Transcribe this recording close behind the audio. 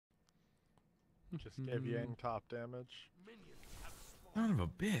Just gave Yang top damage. Son of a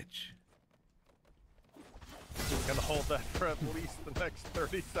bitch. He's gonna hold that for at least the next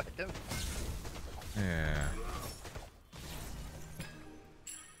 30 seconds. Yeah.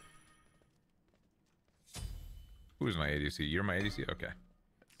 Who's my ADC? You're my ADC? Okay.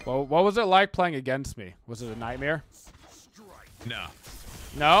 Well, what was it like playing against me? Was it a nightmare? No.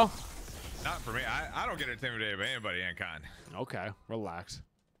 No? Not for me. I don't get intimidated by anybody, Ancon. Okay, relax.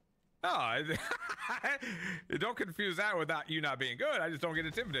 No, don't confuse that with you not being good. I just don't get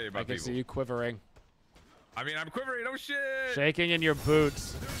intimidated by I can people. see you quivering. I mean, I'm quivering. Oh, shit. Shaking in your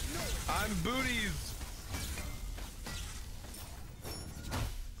boots. I'm booties.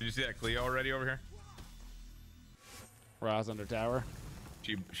 Did you see that Cleo already over here? Ra's under tower.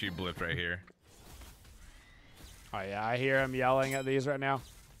 She blipped right here. Oh, yeah, I hear him yelling at these right now.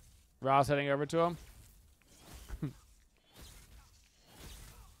 Ra's heading over to him.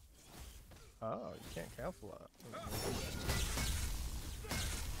 Oh, you can't cancel that.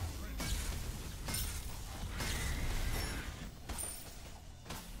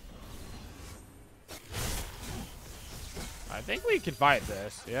 I think we can fight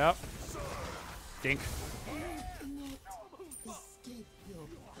this. Yep. Dink.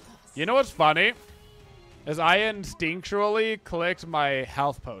 You know what's funny? Is I instinctually clicked my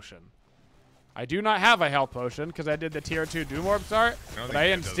health potion. I do not have a health potion because I did the tier 2 Doom Orb start, but I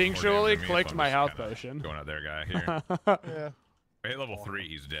instinctually clicked my health potion. Going out there, guy. Here. Yeah. Hit level 3,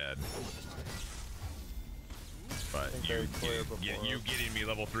 he's dead. But you getting me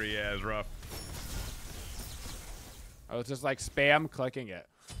level 3, yeah, is rough. I was just like spam clicking it.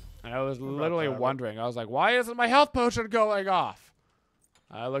 And I was literally wondering. I was like, why isn't my health potion going off?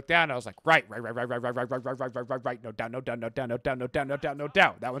 I looked down. I was like, right. No down.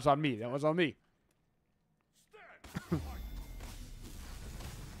 That one's on me. That one's on me.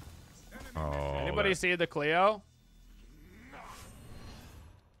 Oh. Anybody see the Cleo?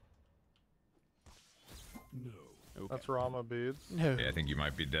 No. Okay. That's Rama beads. No. Yeah, I think you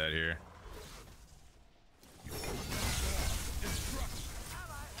might be dead here.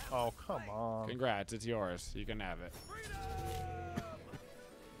 Oh, come on. Congrats, it's yours. You can have it.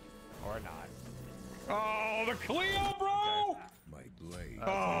 Or not. Oh, the Cleo, bro! My blade.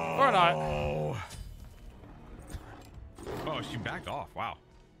 Or not. Oh, she backed off. Wow.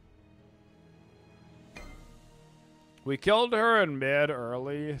 We killed her in mid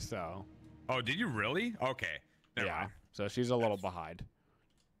early, so. Oh, did you really? Okay. Never mind. So she's a little behind.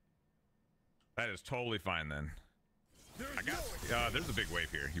 That is totally fine then. I got. There's a big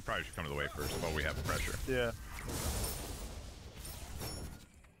wave here. You probably should come to the wave first while we have the pressure. Yeah.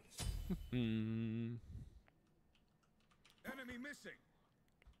 Enemy missing.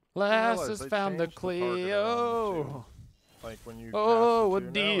 Lass has found the Cleo. Like when you. Oh,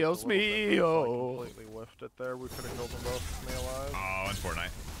 Dios mío. Completely whiffed it there. We could have killed them both with me alive. Oh, in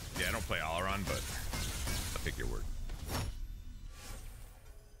Fortnite. Yeah, I don't play Alaron, but I'll take your word.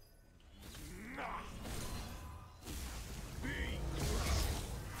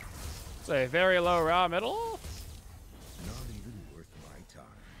 It's a very low raw middle. Not even worth my time.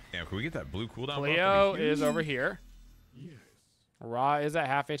 Yeah, can we get that blue cooldown? Cleo is over here. Yes. Ra is at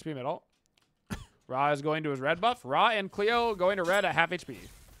half HP middle. Ra is going to his red buff. Ra and Cleo going to red at half HP.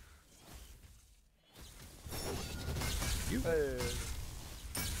 Hey.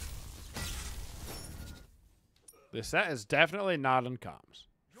 This set is definitely not in comms.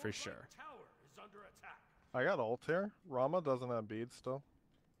 For sure. I got ult here. Rama doesn't have beads still.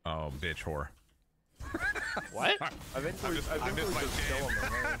 Oh, bitch whore. What? I think we just kill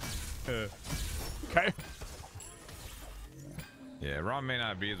him. Okay. Yeah, Ron may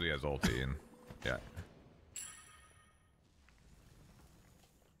not be as he has ulti, and yeah.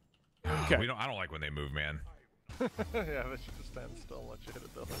 Okay. I don't like when they move, man. Yeah, they should just stand still and let you hit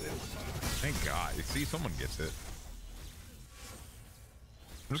ability. Thank God. You see, someone gets it.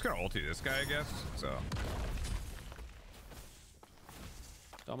 I'm just gonna ulti this guy, I guess. So.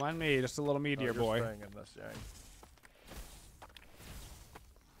 Don't mind me, just a little meteor boy. Staying in this, Yang.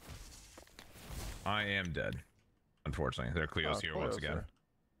 I am dead. Unfortunately, their Cleo's here once again.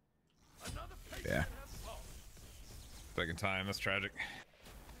 Yeah. Second time. That's tragic.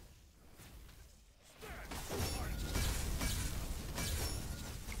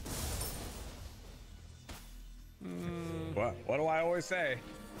 What do I always say?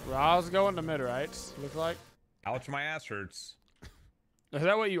 Ra's going to mid, right? Looks like. Ouch, my ass hurts. Is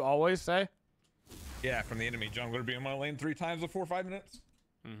that what you always say? Yeah, from the enemy jungler being in my lane 3 times in 4 or 5 minutes.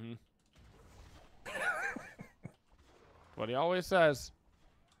 Mm-hmm. What he always says.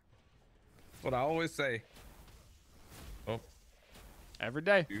 That's what I always say. Oh. Every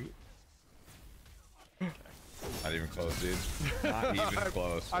day. Not even close, dude. Not even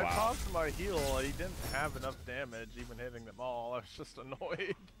close. I Wow. tossed my heal. He didn't have enough damage, even hitting them all. I was just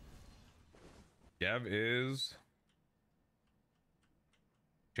annoyed. Geb is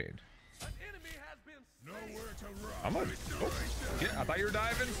chained. I'm gonna. Oh, yeah, I thought you were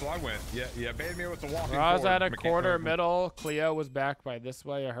diving, so I went. Yeah, yeah. Baited me with the walking. Ra's forward at a mechanic. quarter middle. Cleo was back by this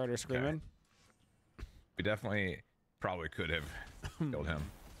way. I heard her screaming. We definitely probably could have killed him.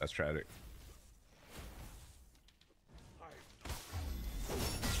 That's tragic.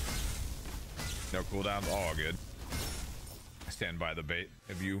 No cooldowns. All good. I stand by the bait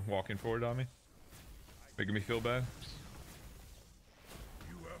of you walking forward on me, making me feel bad.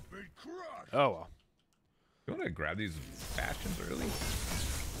 You have been crushed. Oh well. You want to grab these bastions early?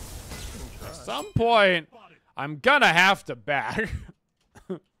 At some point, I'm gonna have to back.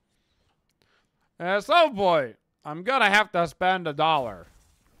 At some point, I'm gonna have to spend $1.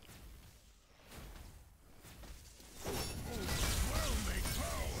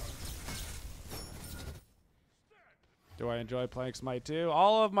 Do I enjoy playing Smite 2?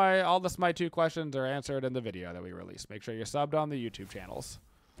 All the Smite 2 questions are answered in the video that we release. Make sure you're subbed on the YouTube channels.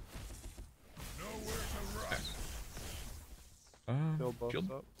 Kill both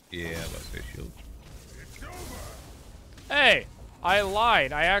Shield? up. Yeah, let's say shield. Hey, I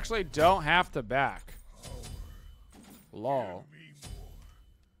lied. I actually don't have to back. Lol.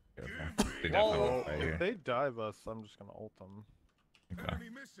 Careful. They definitely Well, won't fight if here. they dive us, I'm just gonna ult them. Okay. Enemy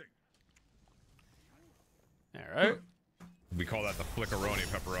missing. All right. We call that the flickeroni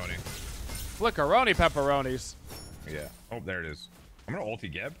pepperoni. Flickeroni pepperonis. Yeah. Oh, there it is. I'm gonna ulti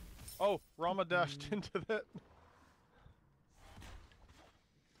Geb. Oh, Rama dashed into that.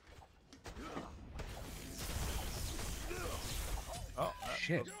 Oh,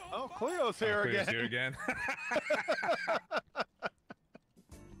 Shit. oh, Cleo's here Cleo's again. here again.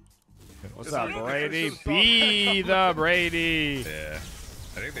 What's up, Brady? Be the Brady. Yeah.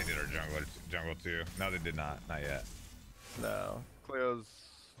 I think they did our jungle too. No, they did not. Not yet. No, Cleo's.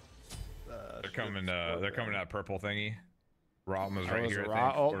 They're coming. They're coming that purple thingy. Rama's That right was here. I Ra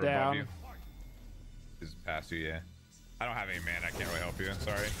think, ult or above down. you. Is past you, yeah. I don't have any mana. I can't really help you.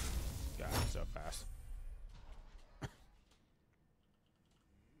 Sorry. God, I'm so fast.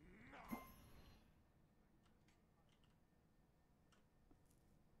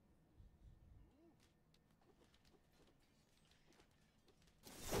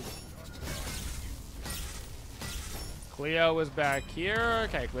 Cleo is back here.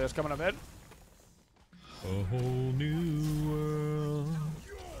 Okay, Cleo's coming up mid. A whole new world.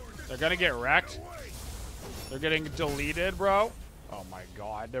 They're gonna get wrecked. They're getting deleted, bro. Oh my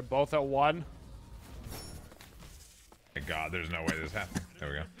god, they're both at 1. Thank God, there's no way this happened. There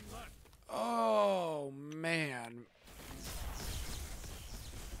we go. Oh man.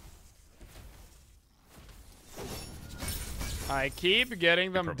 I keep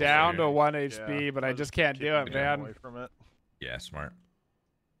getting them purple down here. to 1 HP, Yeah, but I was just can't do keeping it, the game man. Away from it. Yeah, smart.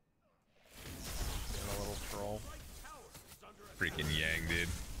 Being a little troll. Freaking Yang, dude.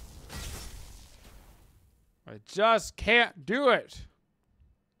 I just can't do it.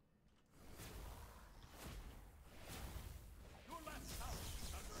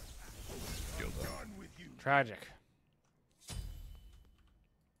 Shields up. Tragic.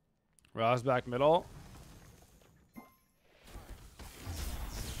 Ra's back middle.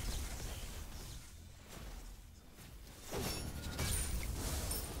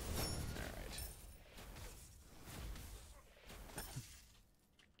 Alright.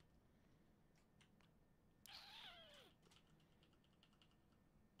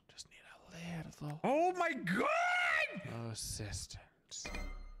 Just need a little Oh my God! assistance.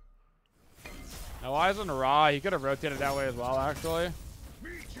 Now, why isn't Ra? He could have rotated that way as well, actually.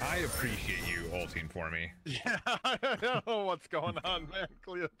 I appreciate you ulting for me. Yeah, I don't know what's going on, man.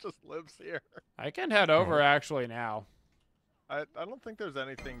 Cleo just lives here. I can head over, actually, now. I don't think there's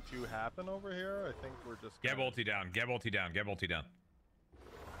anything to happen over here. I think we're just. Geb gonna- ulti down. Geb ulti down. Geb ulti down.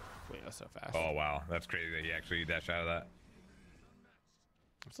 Wait, that's so fast. Oh wow, that's crazy that he actually dashed out of that.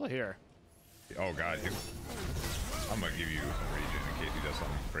 I'm still here. Oh God, I'm gonna give you some regen in case he does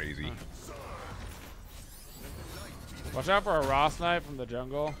something crazy. Watch out for a Ra snipe from the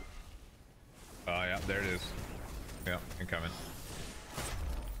jungle. Yeah, there it is. Yeah, incoming.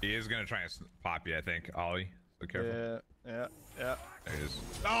 He is gonna try and pop you, I think, Ollie. So careful. Yeah. There it is.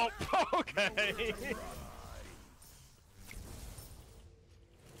 Oh, okay.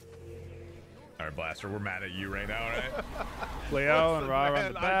 All right, Blaster, we're mad at you right now, right? Cleo and Listen, Ra man,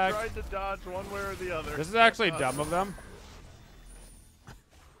 around the I back. tried to dodge one way or the other. This is actually dumb of them.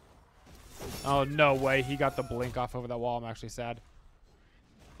 Oh, no way. He got the blink off over that wall. I'm actually sad.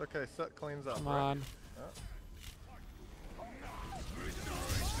 Okay, set cleans up. Come right? on.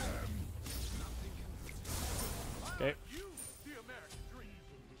 Okay.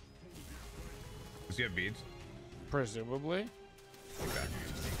 Does he have beads? Presumably. Okay.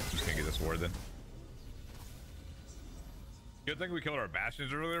 Just gonna get this ward then. Good thing we killed our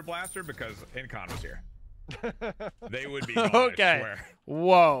bastions earlier, Blaster, because Incon was here. They would be gone, Okay. I swear.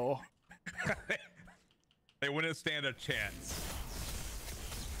 Whoa. They wouldn't stand a chance.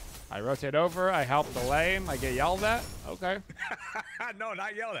 I rotate over. I help the lane. I get yelled at. Okay. No,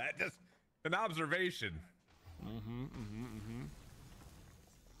 not yelled at. Just an observation.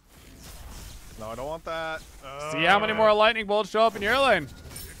 No, I don't want that. See how many more lightning bolts show up in your lane.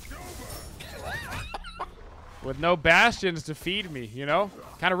 With no bastions to feed me, you know?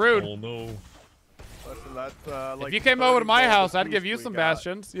 Kind of rude. Oh no. Listen, that's, like if you came over to my 30 house, I'd gold give you we some got.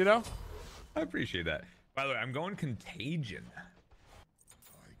 bastions, you know? I appreciate that. By the way, I'm going Contagion.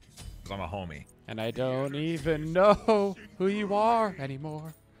 Because I'm a homie. And I don't even know who you are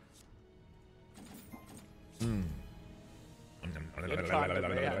anymore.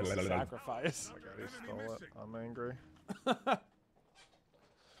 Sacrifice. Oh my god, he stole it. I'm angry.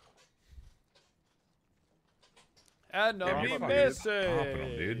 And no Yeah, me be fucking missing. stomping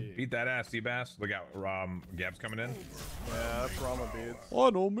 'em, dude. Beat that ass, Seabass. Look out, Gab's coming in. Yeah, that's Rama beads. Oh,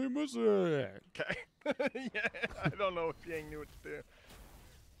 no me missing. Okay. Yeah, I don't know if Yang knew what to do.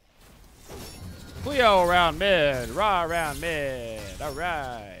 Cleo around mid. Raw around mid. All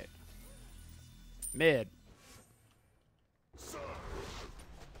right. Mid.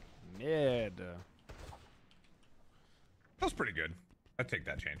 Mid. That was pretty good. I'd take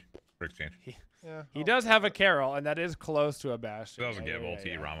that change. For exchange. Yeah. He does have a Carol, and that is close to a bastion. That was a Yeah, Gab yeah, ulti,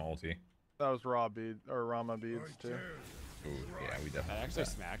 yeah. Rama ulti. That was raw bead or Rama beads too. Ooh, yeah, we definitely. That actually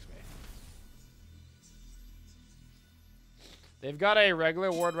smacked me. They've got a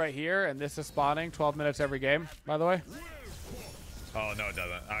regular ward right here, and this is spawning 12 minutes every game, by the way. Oh, no, it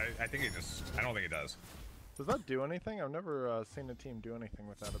doesn't. I think it just. I don't think it does. Does that do anything? I've never seen a team do anything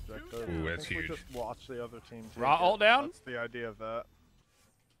with that objective. Ooh, I that's think huge. We just watch the other team take Raw it. ult down? That's the idea of that.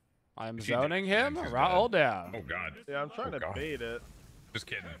 I'm If you do- zoning him. she's Raw dead. ult down. Oh, God. Yeah, I'm trying to God. bait it. Just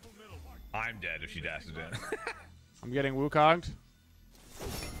kidding. I'm dead if she dashes in. I'm getting Wukonged.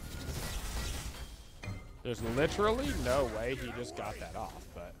 There's literally no way he just got that off,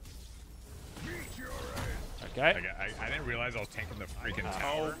 but. Okay. I didn't realize I was tanking the freaking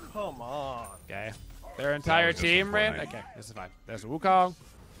tower. Oh, come on. Okay. Their entire was just team a ran. fly. Okay, this is fine. There's a Wukong.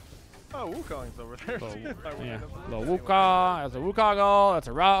 Oh, Wukong's over there. Little, too. I wouldn't yeah. have looked Little anyway. Wukong. That's a Wukong ult. That's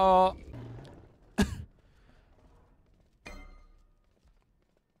a Ra ult.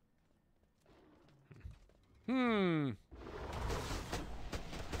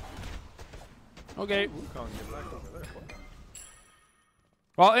 Okay. Wukong, get back over there. What?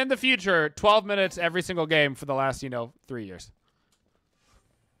 Well, in the future, 12 minutes every single game for the last, 3 years.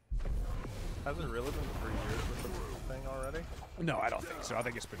 Has it really been 3 years with the thing already? No, I don't think so. I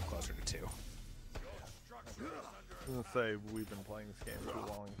think it's been closer to 2. I was gonna say we've been playing this game too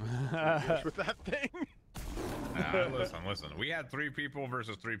long. 3 years with that thing. Listen. We had 3 people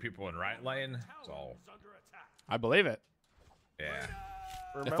versus 3 people in right lane. So, I believe it. yeah.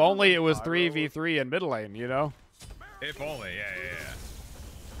 Remember If only when it was Pyro 3v3 in mid lane, If only, yeah.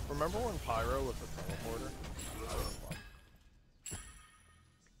 Remember when Pyro was a teleporter? That was fun.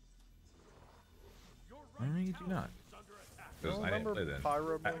 I do not. You don't I didn't remember play then.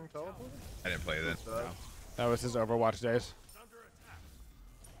 Pyro being teleporter? I didn't play then. That was his Overwatch days.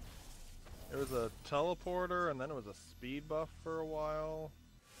 It was a teleporter, and then it was a speed buff for a while.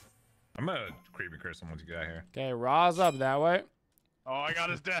 I'm gonna creepy curse him once you get out here. Okay, Ra's up that way. Oh, I got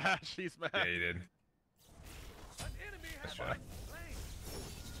his dash. He's mad. Yeah, you did. Nice shot.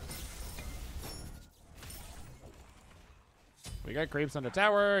 We got creeps on the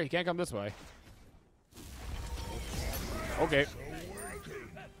tower. He can't come this way. Okay.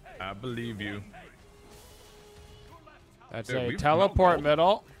 I believe you. That's Dude, a we teleport milk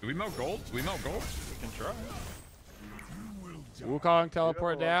gold. middle. Do we milk gold? Do we milk gold? We can try. Wukong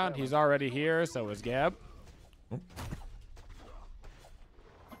teleport lot of down. damage. He's already here, so is Gab.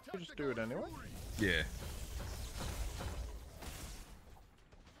 You just do it anyway. Yeah.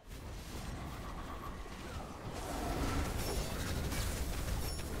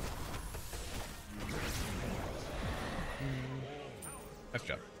 Nice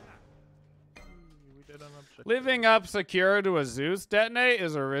job. We did an objective. Living up secure to a Zeus detonate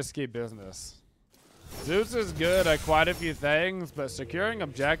is a risky business. Zeus is good at quite a few things, but securing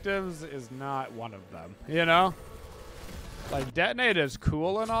objectives is not one of them. Like, detonate is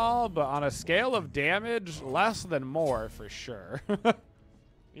cool and all, but on a scale of damage, less than more for sure. I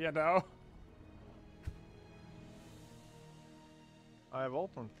have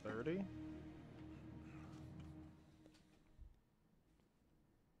ult on 30.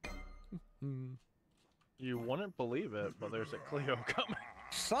 You wouldn't believe it, but there's a Cleo coming.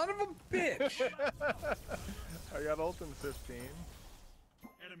 Son of a bitch! I got ult in 15.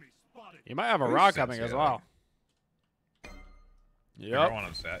 You might have a Who's Ra sets coming here, as though? well. I Yep. want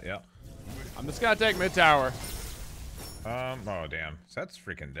him set, yep. I'm just gonna take mid tower. Oh damn. Set's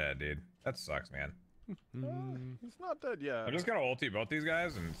freaking dead, dude. That sucks, man. He's not dead yet. I'm just gonna ulti both these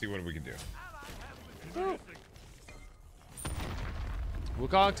guys and see what we can do.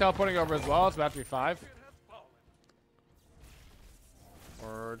 Wukong teleporting over as well. It's about to be 5.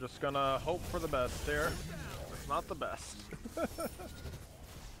 We're just gonna hope for the best here. It's not the best.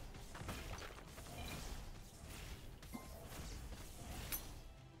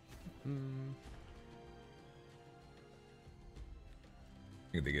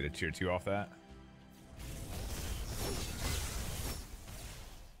 Think they get a tier 2 off that?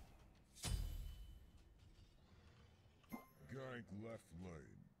 Gank left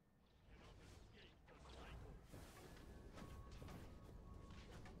lane.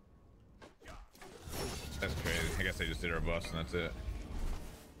 That's crazy. I guess they just did our bust and that's it.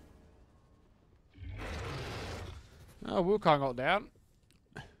 Oh, Wukong ult down.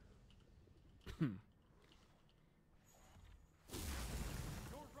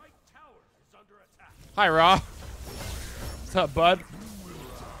 Hi, Ra. What's up, bud?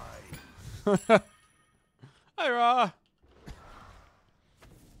 Hi, Ra.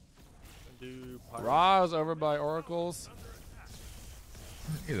 Ra's over by Oracles.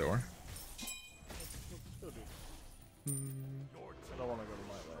 Either or. I don't want to go to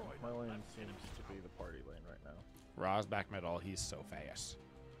my lane. My lane seems to be the party lane right now. Ra's back middle. He's so fast.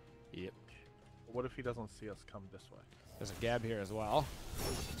 Yep. What if he doesn't see us come this way? There's a Gab here as well.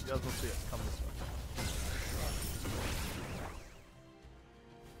 He doesn't see us come this way.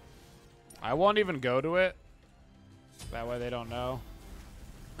 I won't even go to it. That way they don't know.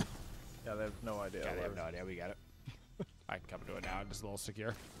 Yeah, they have no idea. Yeah, they have no idea. We got it. I can come to it now. I'm just a little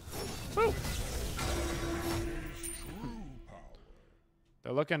secure. Woo!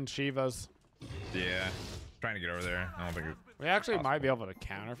 They're looking Shivas. Yeah. Trying to get over there. I don't think it, We actually might be able to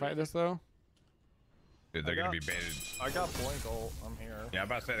counterfight this though. dude, they're gonna be baited. I got blink ult. I'm here. Yeah, I'm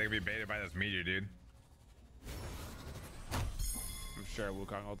about to say they're gonna be baited by this meteor, dude. I'm sure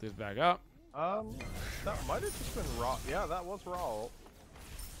Wukong ulti's back up. That might have just been raw. Yeah, that was raw ult.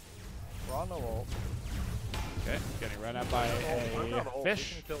 Raw no ult. Okay, getting run up by I got a ult.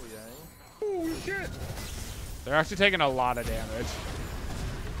 fish. We can kill Yang. Holy shit! They're actually taking a lot of damage.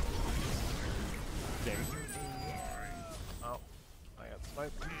 Ding. Oh, I got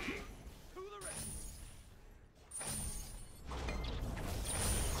sniped.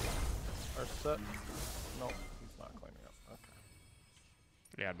 Our set. No, he's not cleaning up. Okay.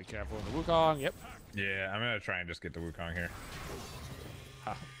 You gotta be careful with the Wukong. Yep. Yeah, I'm gonna try and just get the Wukong here.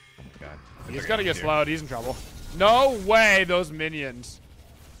 Huh. God. He's gonna get slowed. He's in trouble. No way, those minions.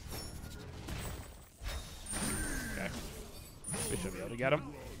 Okay. We should be able to get him.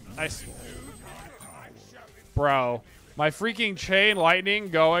 Nice. Bro, my freaking chain lightning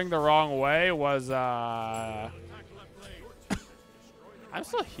going the wrong way was, I'm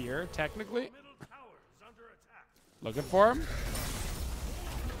still here, technically. Looking for him.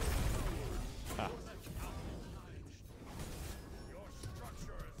 Huh.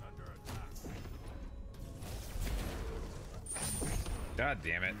 God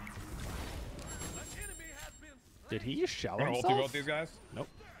damn it. Did he shell I'm gonna ulti himself? both these guys. Nope.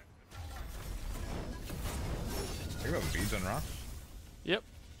 I think those beads on Ra. Yep,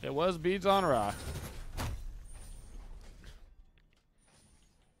 it was beads on Ra.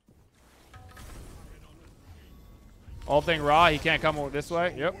 All thing Ra, he can't come this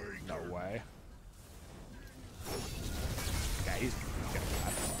way. Yep. No way. Yeah, he's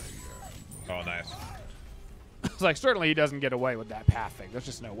Oh, nice. It's like, certainly he doesn't get away with that path thing. There's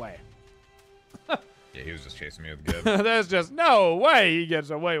just no way. Yeah, he was just chasing me with Gib. There's just no way he gets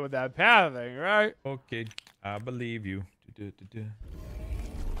away with that path thing, right? Okay, I believe you. That's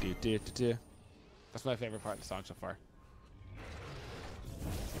my favorite part of the song so far.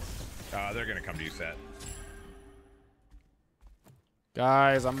 They're gonna come to you, Set.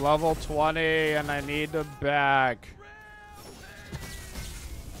 Guys, I'm level 20 and I need to back.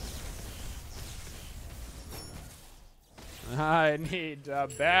 I need to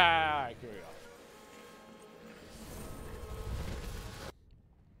back. Here we go.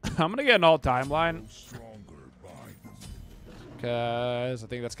 I'm gonna get an alt timeline because I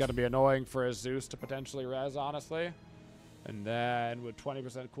think that's gonna be annoying for a Zeus to potentially res, honestly. And then with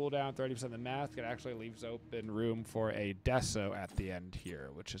 20% cooldown, 30% the math, it actually leaves open room for a Deso at the end here,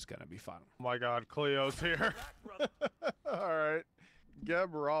 which is gonna be fun. Oh my God, Cleo's here. All right,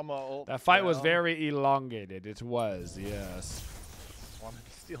 Geb Rama ult. That fight was down. very elongated. It was, yes. Wanted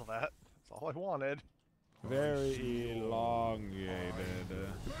to steal that. That's all I wanted. Very elongated.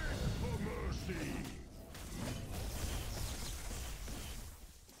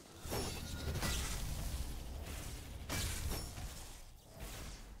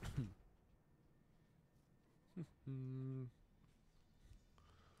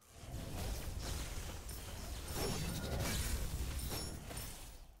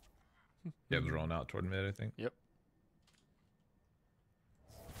 Geb's rolling out toward mid, I think. Yep.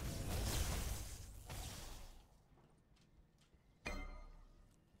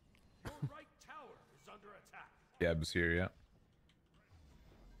 Geb's here, yeah.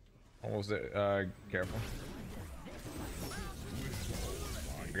 Almost there. Careful.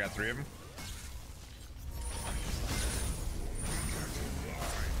 We got 3 of them.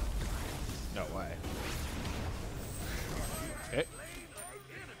 No way. Okay.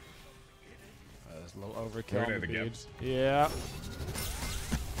 That's a little overkill on the beads. Yeah.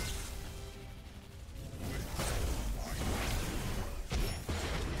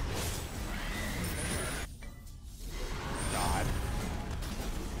 God.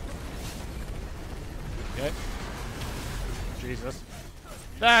 Okay. Jesus.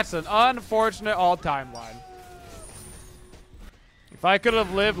 That's an unfortunate all-time line. If I could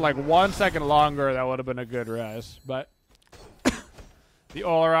have lived like 1 second longer, that would have been a good res. But the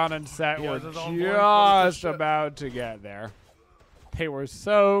all-around and set were just about to get there. They were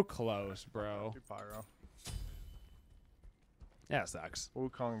so close, bro. Pyro. That sucks.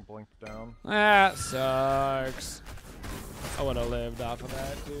 Wukong blinked down. That sucks. I would have lived off of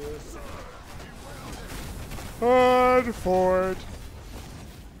that, dude. Unfort.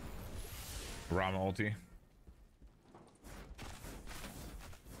 Rama ulti.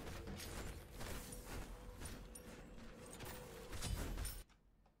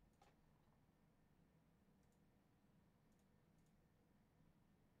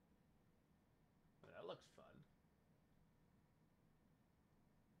 That looks fun.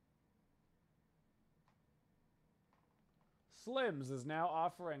 Slim's is now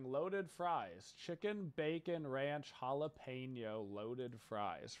offering loaded fries. Chicken, bacon, ranch, jalapeno loaded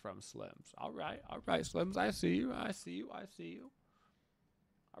fries from Slim's. All right, Slim's. I see you. I see you. I see you.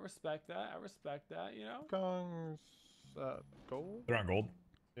 I respect that. I respect that, you know? Wukong's gold? They're on gold.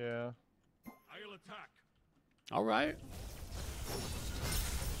 Yeah. I'll attack. All right.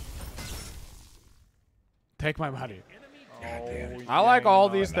 Take my money. Oh, I like all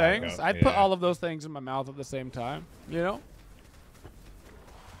yeah, these things. I'd put Yeah. all of those things in my mouth at the same time, you know?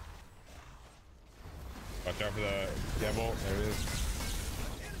 Watch out for the Geb ult. There it is.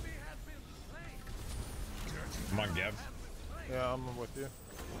 Come on, Geb. Yeah, I'm with you.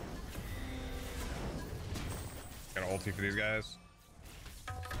 Got an ulti for these guys.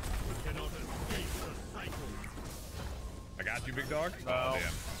 I got you, big dog. Oh,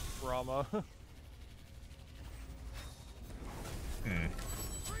 damn. Rama.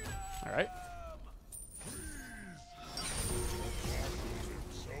 All right.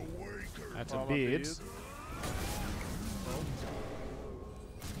 That's a Rama beads.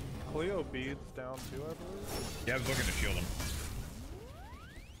 Cleo beads down too, I believe. Geb's looking to shield him.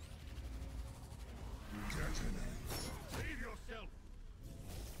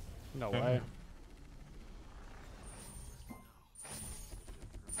 No way.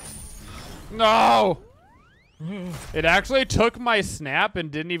 No! It actually took my snap and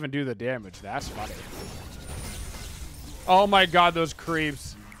didn't even do the damage. That's funny. Oh my god, those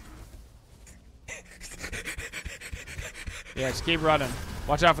creeps. Yeah, just keep running.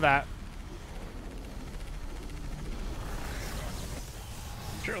 Watch out for that.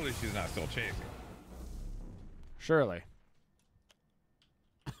 Surely she's not still chasing. Surely.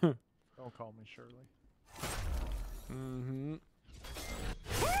 Don't call me Shirley. Mm-hmm.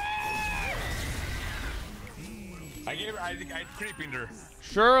 I think I creeping her.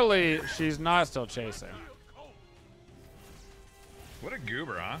 Surely she's not still chasing. What a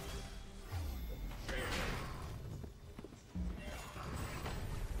goober, huh?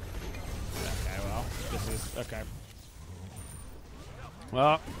 Okay, well, this is okay.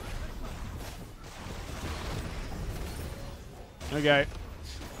 Well. Okay.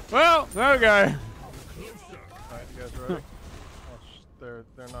 Well, okay. Alright, you guys ready?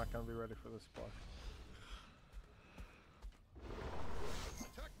 They're not gonna be ready for this block.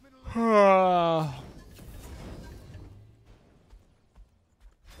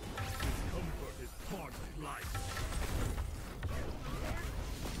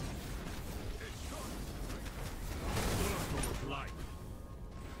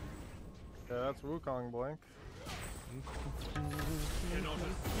 Yeah, that's Wukong blink.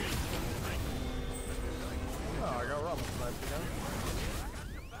 Oh, I got Rama sniped again.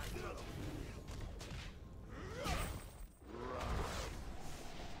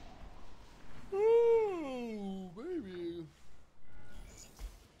 Ooh, baby.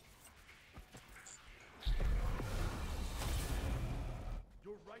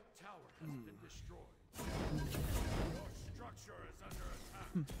 Your right tower has been destroyed. Your structure is under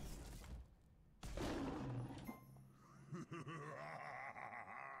attack.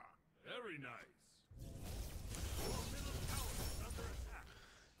 Very nice. Your middle tower is under attack.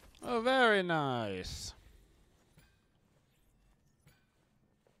 Oh, very nice.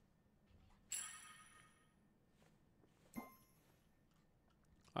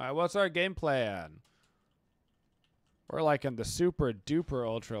 Alright, what's our game plan? We're like in the super duper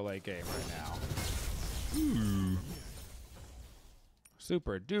ultra late game right now.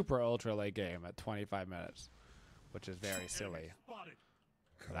 Super duper ultra late game at 25 minutes, which is very silly. Spotted.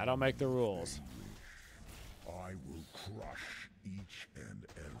 But I don't make the rules. I will crush each and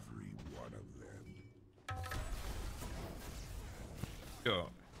every one of them. Yo,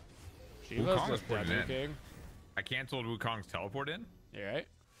 Shiva's Wukong just is putting dead it in. king. I canceled Wukong's teleport in. You right?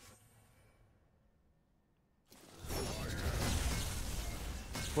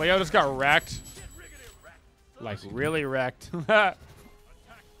 Cleo just got wrecked. Get riggedy wrecked. Like, really wrecked. Attack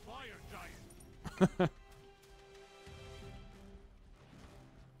fire giant.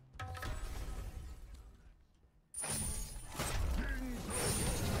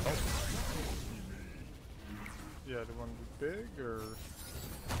 Yeah, do you want to be big or?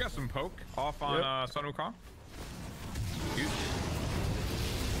 Got some poke off on Sun Wukong. Huge.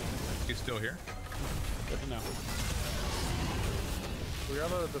 He's still here. Good to know. We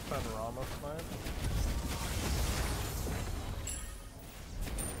gotta defend Rama snipe.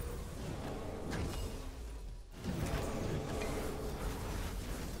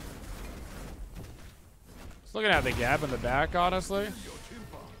 Just looking at the gap in the back, honestly.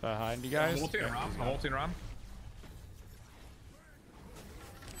 Behind you guys. I'm ulting Ram.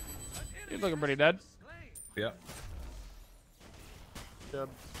 He's looking pretty dead. Yep. Yep.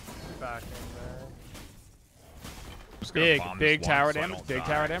 Back in there. Just gonna bomb this Big one tower so I damage. don't Big die.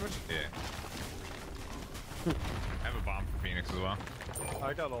 tower damage. Yeah. I have a bomb for Phoenix as well.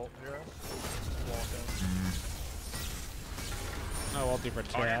 I got ult here. Walking. No ulti for Oh,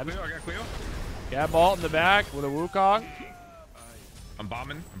 I got Chad. Cleo. I got Cleo. Gap ult in the back with a Wukong. I'm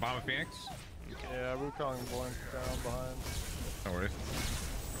bombing Phoenix. Yeah, Wukong blinked down behind. No worries.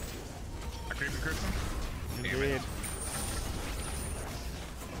 I creep the Christian. Indeed.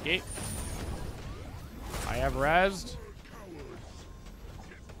 Okay. I have rezzed.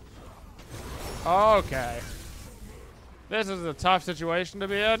 Okay. This is a tough situation to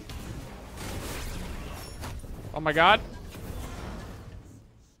be in. Oh my god.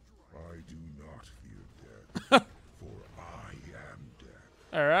 I do not fear death, for I am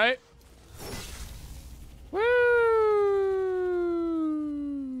death. Alright. Woo!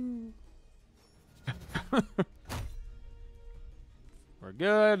 We're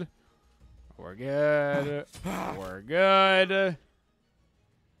good. We're good. We're good.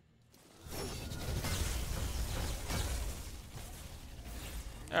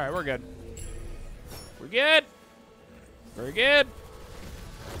 Alright, we're good. We're good. We're good.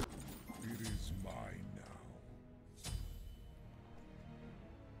 It is mine now.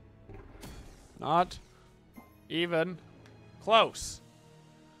 Not even close.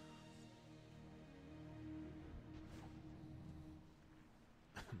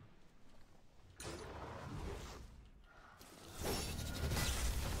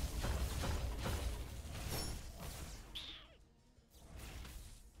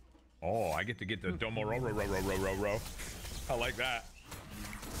 Oh, I get to get the Domo row. I like that.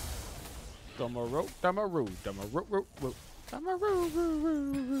 Dummaroo, dummaroo, dummaroo, dummaroo.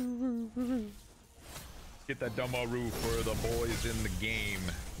 Get that Domo for the boys in the game.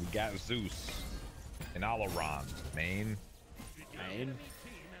 We got Zeus and Alaron, man. Main.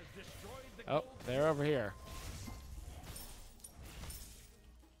 Oh, they're over here.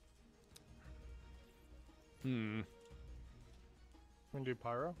 We can do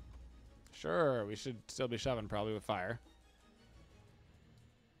Pyro. Sure, we should still be shoving probably with fire.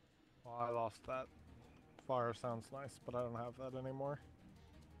 Well, I lost that. Fire sounds nice, but I don't have that anymore.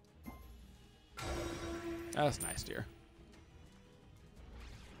 That's nice, dear.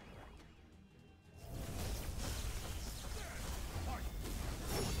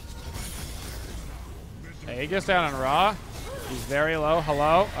 Hey, he gets down on Raw. He's very low.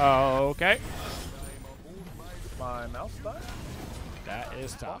 Hello. Oh, okay. My mouse died? That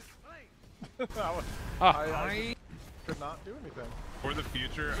is tough. That was- Oh, could not do anything. For the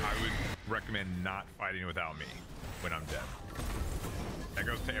future, I would recommend not fighting without me when I'm dead. That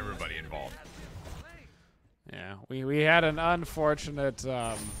goes to everybody involved. Yeah, we had an unfortunate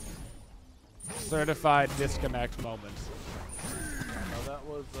certified disconnect moment. No, that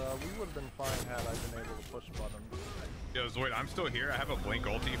was we would have been fine had I been able to push buttons. Yo, Zoid, I'm still here. I have a blink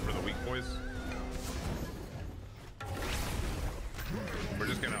ulti for the weak boys. We're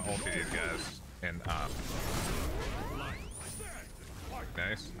just gonna ulti these guys. And,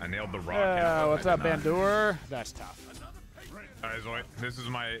 nice. I nailed the rock. What's up, Bandur? That's tough. Alright, Zoid, this is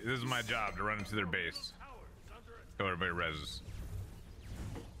my job to run into their base. Kill everybody reses.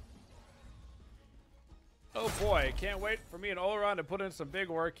 Oh boy, can't wait for me and Oleron to put in some big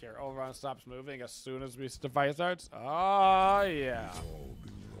work here. Oleron stops moving as soon as the fight starts. Oh yeah.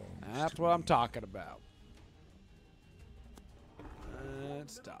 That's what I'm talking about.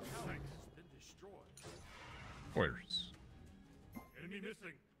 That's tough. Orders. Enemy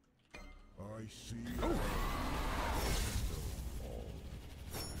missing. I see.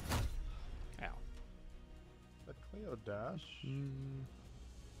 Ow. The Cleo dash.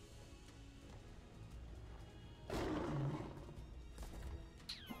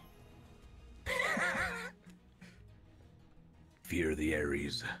 Fear the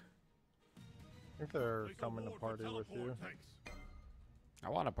Ares. I think they're coming to party with you. I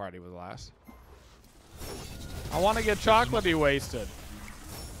want to party with Lass. I want to get chocolatey wasted.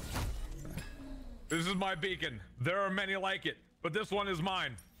 This is my beacon. There are many like it, but this one is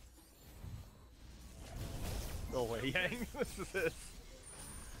mine. No way, Yang. This is it.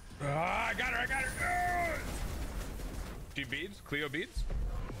 I got her, I got her. She beads, Cleo beads.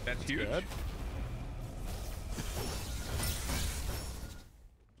 That's huge. Good.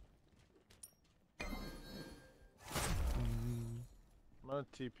 I'm gonna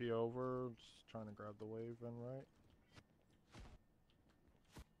TP over, just trying to grab the wave in, right?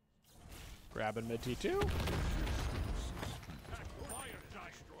 Grabbing mid T2.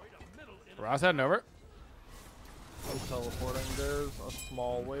 Ross heading over. I'm teleporting. There's a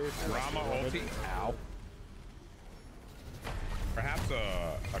small wave. Rama ulti. Ow. Perhaps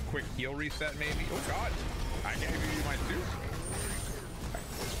a quick heal reset, maybe. Oh God, I gave you my Zeus.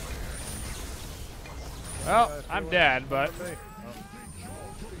 Well, I'm dead, but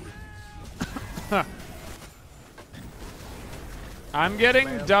I'm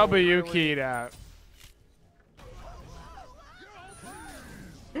getting W keyed out.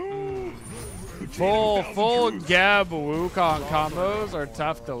 Full Gab Wukong combos are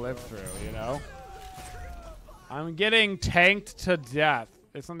tough to live through, you know? I'm getting tanked to death.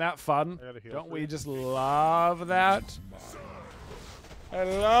 Isn't that fun? Don't we just love that? I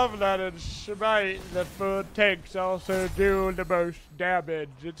love that in Smite that food tanks also do the most damage.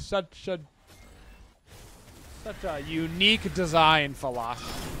 It's such a unique design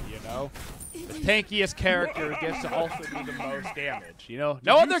philosophy, you know? The tankiest character gets to also do the most damage, you know?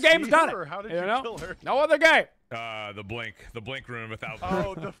 No other game's done it. How did you you know? kill her? No other game. The blink rune without.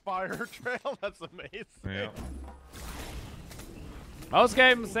 Oh, the fire trail. That's amazing. Yeah. Most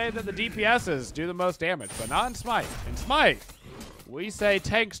games say that the DPSs do the most damage, but not in Smite. In Smite, we say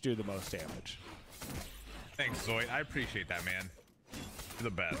tanks do the most damage. Thanks, Zoid. I appreciate that, man. You're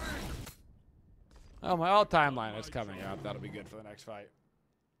the best. Oh, my alt timeline is coming up. That'll be good for the next fight.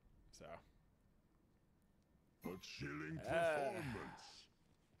 So. A chilling performance.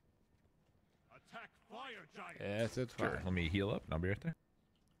 Attack fire giant. Yes, it's fine. Sure. Let me heal up and I'll be right there.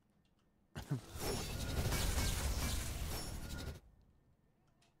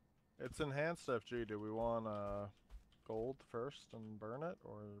 It's enhanced FG. Do we want gold first and burn it,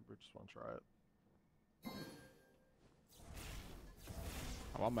 or we just want to try it?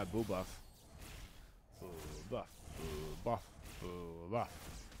 I want my boo buff. Boo buff. Boo buff. Boo buff.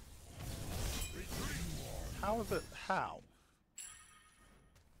 How is it? How?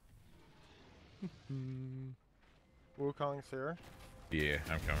 Wukong's here. Yeah,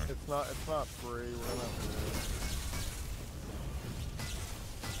 I'm coming. It's not free. We're gonna have to do it.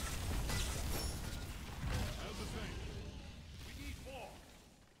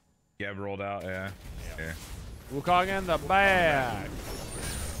 Gab rolled out, yeah. Yeah. Wukong in the bag.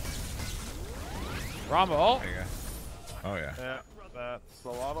 Rama ult. There you go. Oh yeah. Yeah, that's a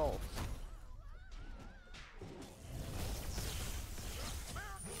lot of ults.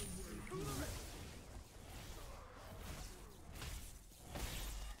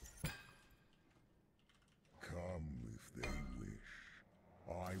 Come if they wish.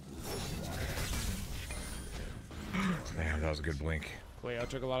 I will. Damn, that was a good blink. Cleo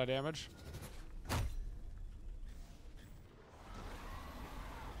took a lot of damage.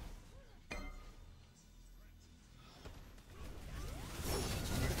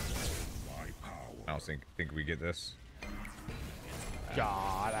 think we get this.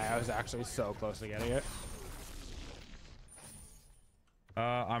 God, I was actually so close to getting it.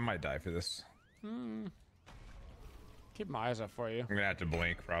 I might die for this. Keep my eyes up for you. I'm gonna have to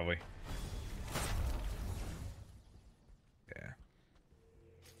blink probably. Yeah.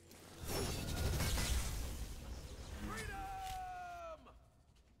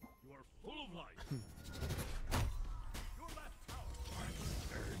 You are full of life. Your left tower.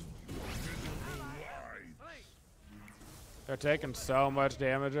 They're taking so much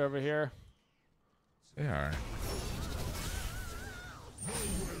damage over here. They are.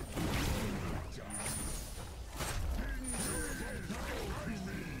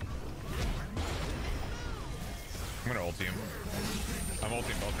 I'm gonna ulti him. I'm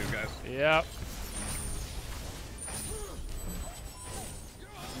ulting both these guys. Yep.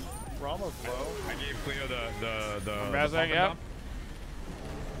 Rama's low. I gave Cleo the Rezzing, pump and yep. dump.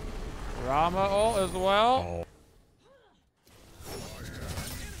 Rama ult as well. Oh.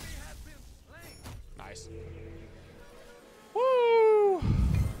 Nice. Woo!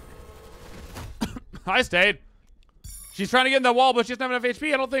 I stayed. She's trying to get in the wall, but she doesn't have enough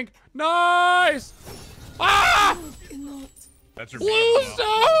HP, I don't think. Nice! Ah! That's her Blue beam.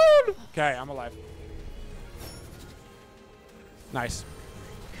 zone! Okay, I'm alive. Nice.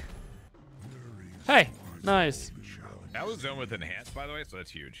 Hey, nice. That was zone with enhanced, by the way, so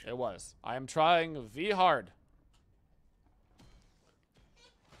that's huge. It was. I am trying V hard.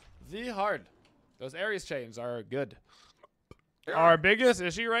 V hard. Those Ares chains are good. Our biggest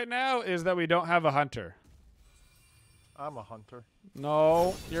issue right now is that we don't have a hunter. I'm a hunter.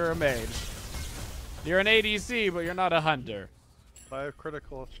 No, you're a mage. You're an ADC, but you're not a hunter. I have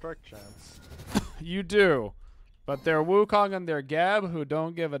critical strike chance. You do. But their Wukong and their Gab, who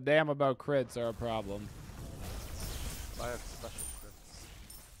don't give a damn about crits, are a problem. I have special crits.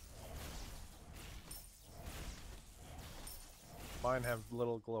 Mine have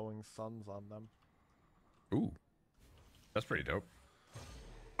little glowing suns on them. Ooh. That's pretty dope.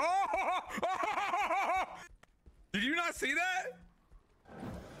 Did you not see that?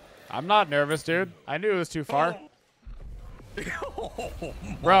 I'm not nervous, dude. I knew it was too far. Oh,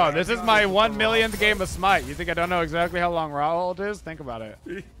 Bro, this is my 1 millionth game of Smite. You think I don't know exactly how long Raw ult is? Think about it.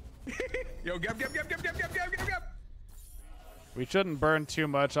 Yo, Gab. We shouldn't burn too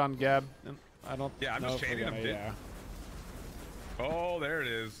much on Gab. I don't Yeah, I'm know just if we're chaining him, gonna- dude. yeah. Oh, there it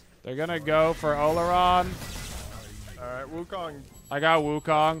is. They're gonna go for Oleron. Alright, Wukong. I got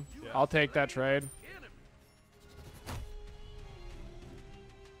Wukong. Yeah. I'll take that trade.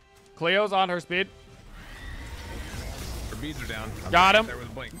 Cleo's on her speed. Her beads are down. Got him. There with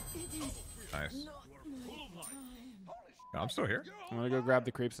a blink. Nice. No, I'm still here. I'm gonna go grab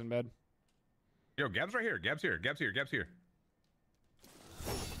the creeps in bed. Yo, Gab's right here. Gab's here.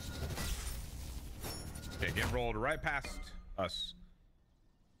 Okay, get rolled right past us.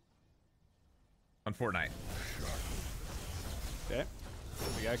 On Fortnite. Okay.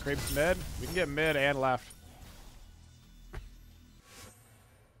 We got creeps mid. We can get mid and left.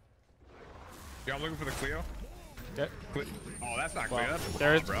 Yo, I'm looking for the Cleo. Okay. Oh, that's not Cleo. Well, That's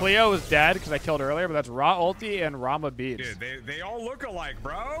there's bro. Cleo is dead because I killed her earlier, but that's Ra ulti and Rama beads. Dude, they all look alike,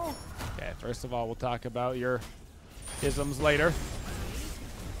 bro. Okay, first of all, we'll talk about your isms later.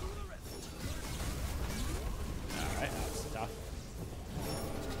 Alright, that's tough.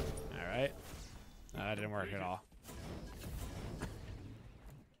 Alright. That didn't work at all.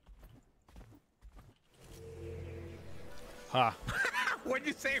 Huh. What'd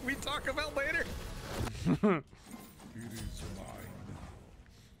you say we talk about later? It is mine.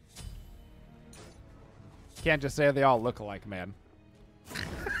 Can't just say they all look alike, man.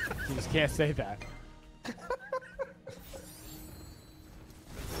 You just can't say that. Ugh.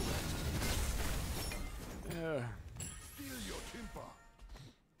 Feel your temper.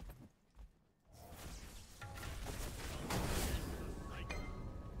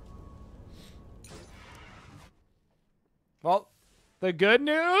 Well, the good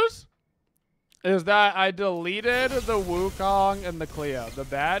news is that I deleted the Wukong and the Cleo. The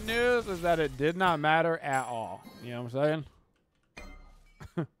bad news is that it did not matter at all. You know what I'm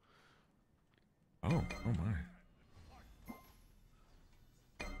saying? Oh my.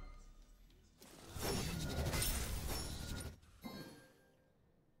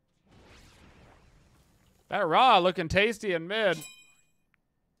 That Raw looking tasty in mid.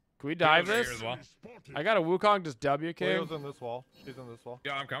 Can we dive Cleo's right this? here as well. I got a Wukong just W king. Cleo's in this wall. She's in this wall.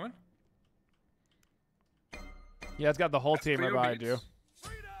 Yeah, I'm coming. Yeah, it's got the whole That's team Cleo behind beats. you.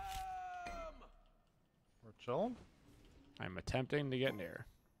 We're chilling. I'm attempting to get near.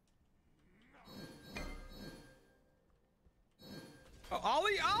 Oh,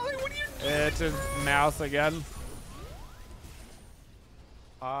 Ollie, what are you doing? It's his mouse again.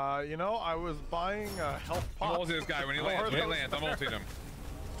 You know, I was buying a health I'm pot. ulting this guy when he lands. I'm ulting him.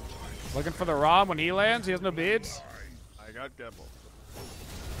 Looking for the ROM when he lands. He has no beads. I got Gebel.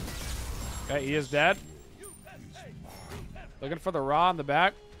 Okay, he is dead. Looking for the Ra in the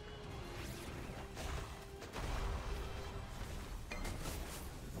back.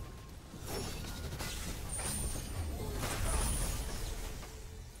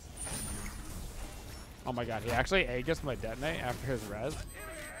 Oh my god, he actually Aegis my detonate after his res.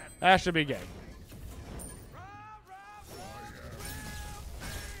 That should be good.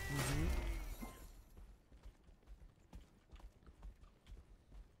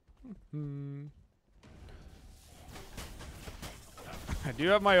 I do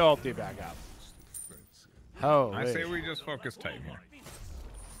have my ulti back up. Oh, I say we just focus tight here.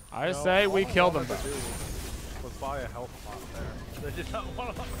 I say we kill them both. Was buy a health pot there. They did not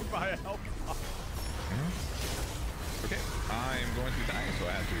want to let me buy a health pot. Okay, I'm going to die, so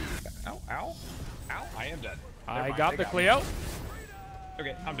I have to. Ow, ow, ow! I am dead. I got the Cleo.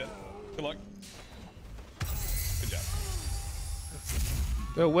 Okay, I'm dead. Good luck. Good job.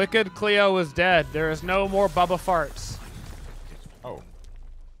 The wicked Cleo is dead. There is no more Bubba farts. Oh.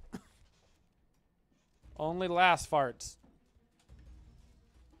 Only last farts.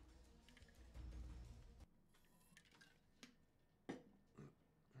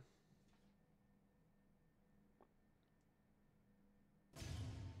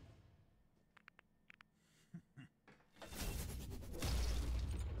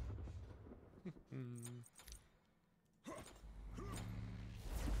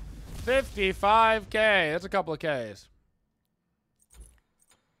 $55K. That's a couple of Ks.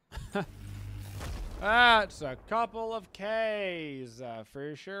 That's a couple of Ks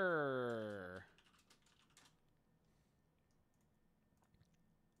for sure.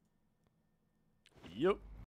 Yup.